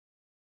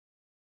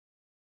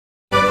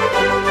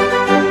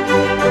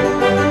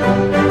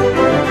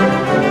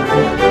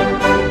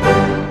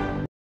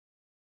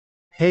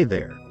Hey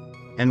there.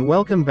 And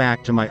welcome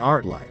back to my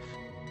art life.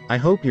 I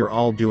hope you're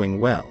all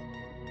doing well.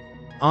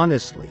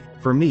 Honestly,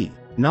 for me,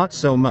 not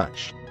so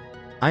much.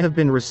 I have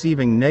been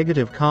receiving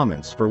negative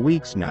comments for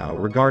weeks now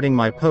regarding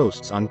my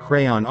posts on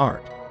crayon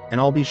art, and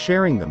I'll be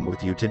sharing them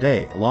with you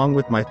today along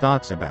with my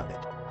thoughts about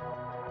it.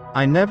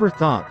 I never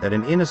thought that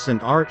an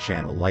innocent art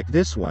channel like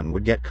this one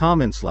would get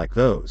comments like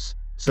those,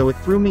 so it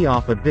threw me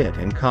off a bit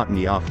and caught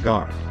me off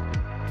guard.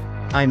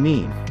 I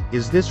mean,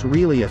 is this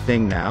really a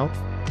thing now?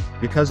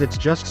 Because it's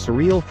just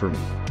surreal for me,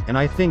 and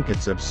I think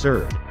it's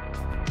absurd.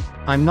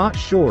 I'm not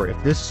sure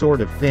if this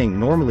sort of thing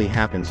normally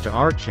happens to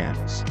art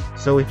channels,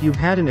 so if you've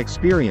had an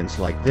experience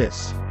like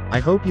this, I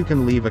hope you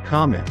can leave a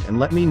comment and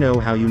let me know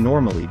how you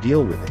normally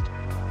deal with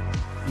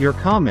it. Your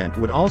comment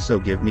would also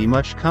give me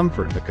much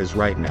comfort because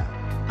right now,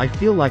 I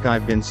feel like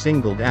I've been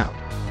singled out,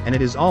 and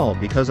it is all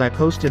because I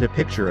posted a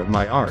picture of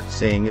my art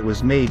saying it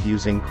was made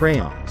using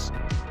crayons.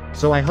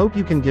 So I hope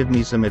you can give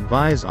me some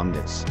advice on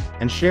this,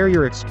 and share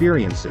your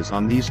experiences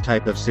on these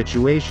type of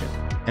situation,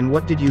 and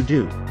what did you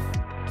do?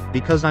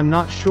 Because I'm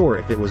not sure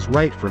if it was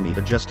right for me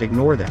to just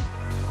ignore them.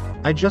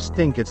 I just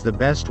think it's the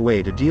best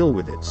way to deal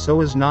with it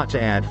so as not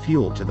to add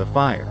fuel to the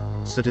fire,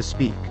 so to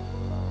speak.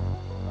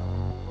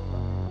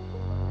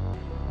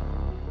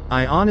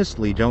 I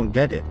honestly don't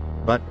get it,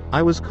 but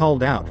I was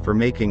called out for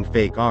making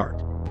fake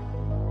art.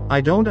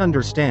 I don't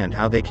understand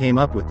how they came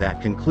up with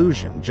that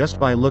conclusion just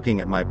by looking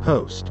at my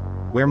post,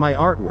 where my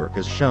artwork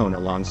is shown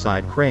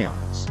alongside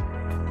crayons.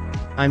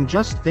 I'm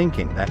just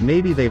thinking that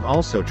maybe they've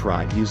also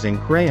tried using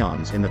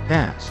crayons in the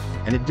past,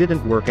 and it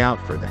didn't work out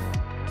for them.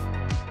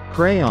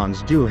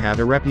 Crayons do have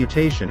a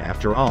reputation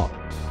after all,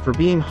 for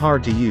being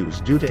hard to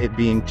use due to it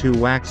being too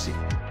waxy.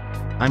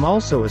 I'm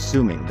also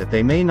assuming that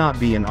they may not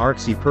be an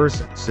artsy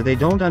person so they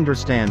don't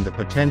understand the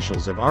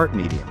potentials of art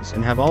mediums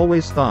and have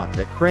always thought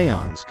that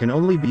crayons can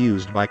only be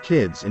used by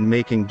kids in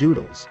making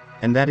doodles,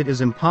 and that it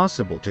is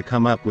impossible to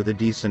come up with a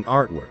decent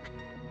artwork.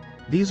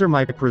 These are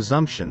my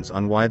presumptions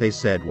on why they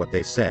said what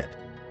they said.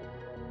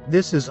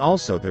 This is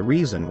also the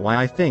reason why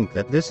I think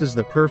that this is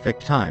the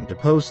perfect time to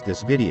post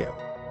this video.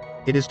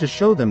 It is to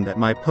show them that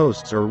my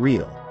posts are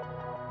real.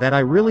 That I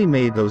really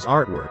made those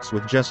artworks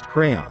with just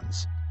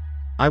crayons.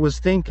 I was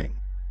thinking,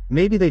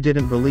 maybe they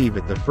didn't believe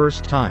it the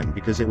first time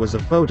because it was a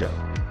photo,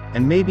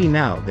 and maybe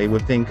now they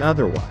would think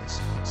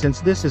otherwise,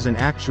 since this is an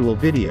actual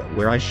video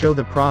where I show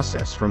the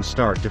process from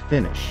start to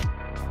finish.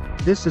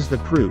 This is the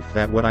proof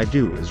that what I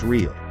do is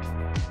real.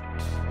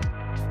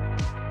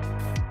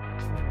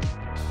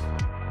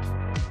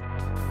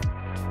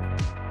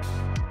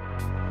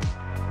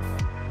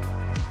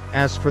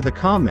 As for the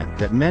comment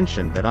that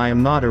mentioned that I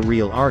am not a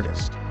real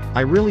artist,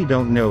 I really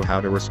don't know how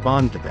to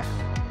respond to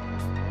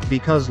that.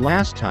 Because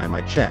last time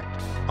I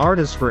checked, art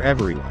is for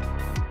everyone.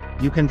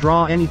 You can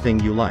draw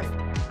anything you like,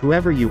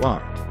 whoever you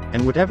are,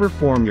 and whatever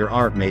form your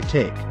art may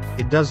take,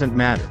 it doesn't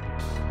matter.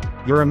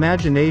 Your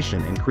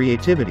imagination and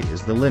creativity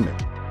is the limit.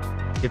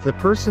 If the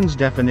person's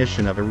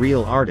definition of a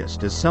real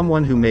artist is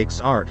someone who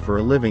makes art for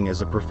a living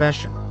as a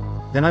profession,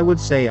 then I would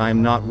say I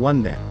am not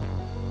one then.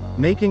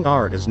 Making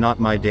art is not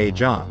my day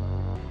job.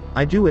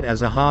 I do it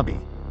as a hobby.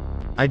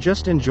 I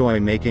just enjoy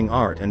making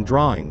art and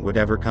drawing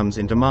whatever comes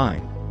into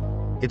mind.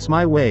 It's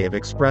my way of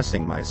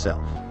expressing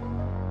myself.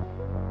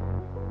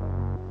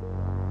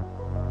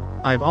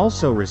 I've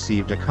also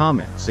received a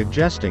comment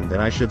suggesting that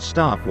I should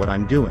stop what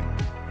I'm doing.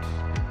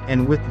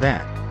 And with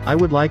that, I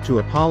would like to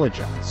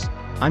apologize.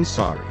 I'm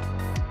sorry.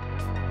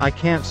 I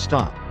can't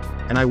stop.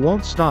 And I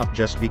won't stop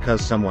just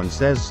because someone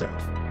says so.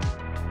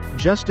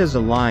 Just as a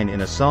line in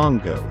a song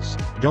goes,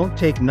 don't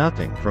take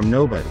nothing from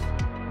nobody.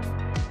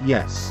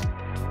 Yes.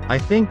 I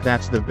think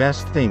that's the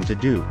best thing to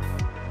do.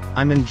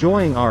 I'm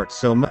enjoying art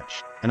so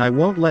much, and I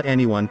won't let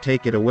anyone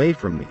take it away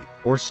from me,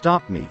 or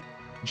stop me,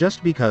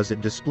 just because it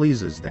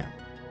displeases them.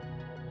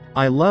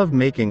 I love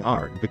making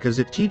art because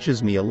it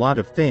teaches me a lot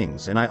of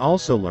things and I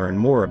also learn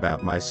more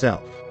about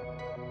myself.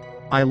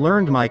 I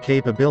learned my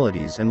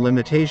capabilities and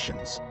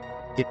limitations.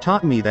 It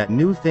taught me that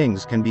new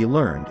things can be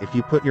learned if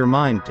you put your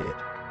mind to it.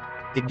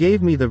 It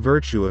gave me the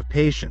virtue of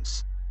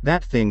patience,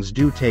 that things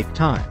do take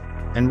time.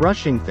 And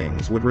rushing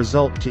things would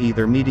result to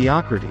either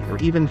mediocrity or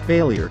even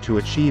failure to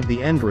achieve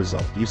the end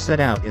result you set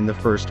out in the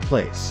first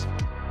place.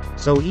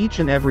 So each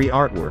and every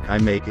artwork I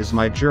make is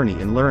my journey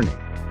in learning.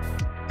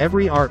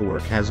 Every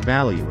artwork has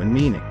value and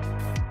meaning.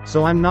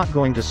 So I'm not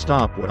going to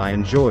stop what I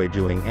enjoy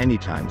doing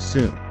anytime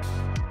soon.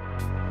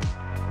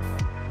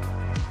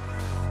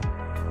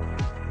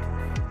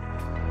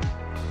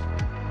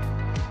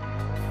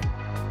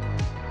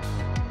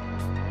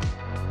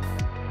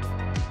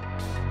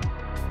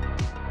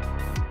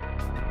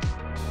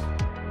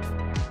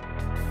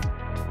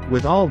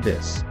 With all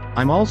this,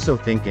 I'm also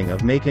thinking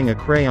of making a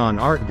crayon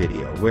art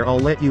video where I'll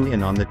let you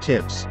in on the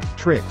tips,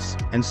 tricks,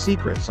 and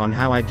secrets on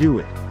how I do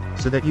it,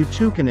 so that you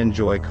too can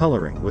enjoy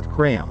coloring with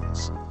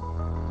crayons.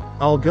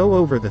 I'll go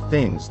over the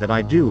things that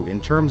I do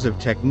in terms of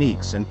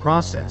techniques and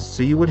process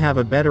so you would have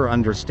a better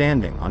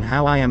understanding on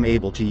how I am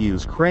able to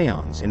use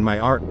crayons in my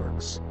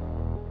artworks.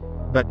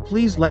 But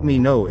please let me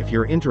know if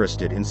you're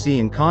interested in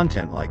seeing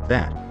content like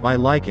that, by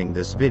liking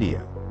this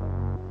video.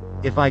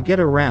 If I get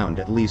around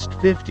at least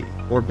 50,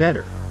 or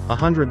better,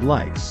 100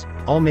 likes,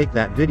 I'll make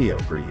that video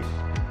for you.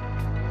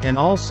 And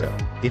also,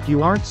 if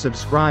you aren't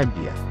subscribed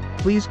yet,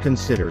 please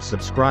consider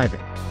subscribing.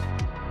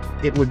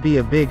 It would be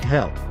a big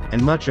help,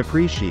 and much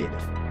appreciated.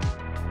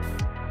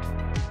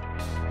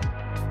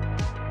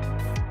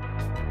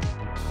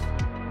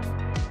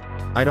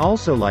 I'd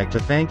also like to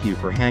thank you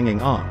for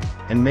hanging on,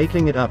 and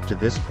making it up to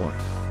this point.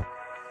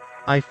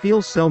 I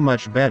feel so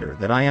much better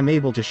that I am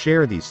able to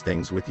share these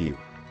things with you.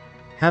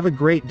 Have a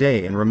great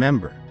day, and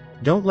remember,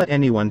 don't let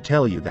anyone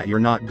tell you that you're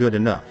not good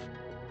enough.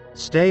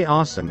 Stay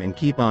awesome and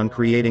keep on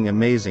creating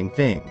amazing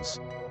things.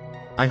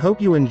 I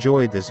hope you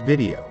enjoyed this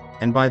video,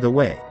 and by the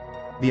way,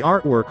 the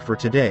artwork for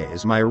today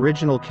is my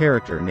original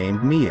character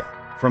named Mia,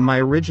 from my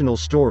original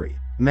story,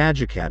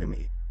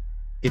 Magicademy.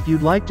 If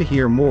you'd like to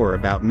hear more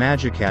about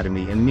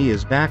Magicademy and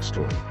Mia's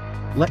backstory,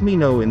 let me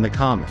know in the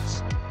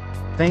comments.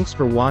 Thanks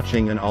for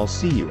watching, and I'll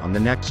see you on the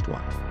next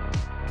one.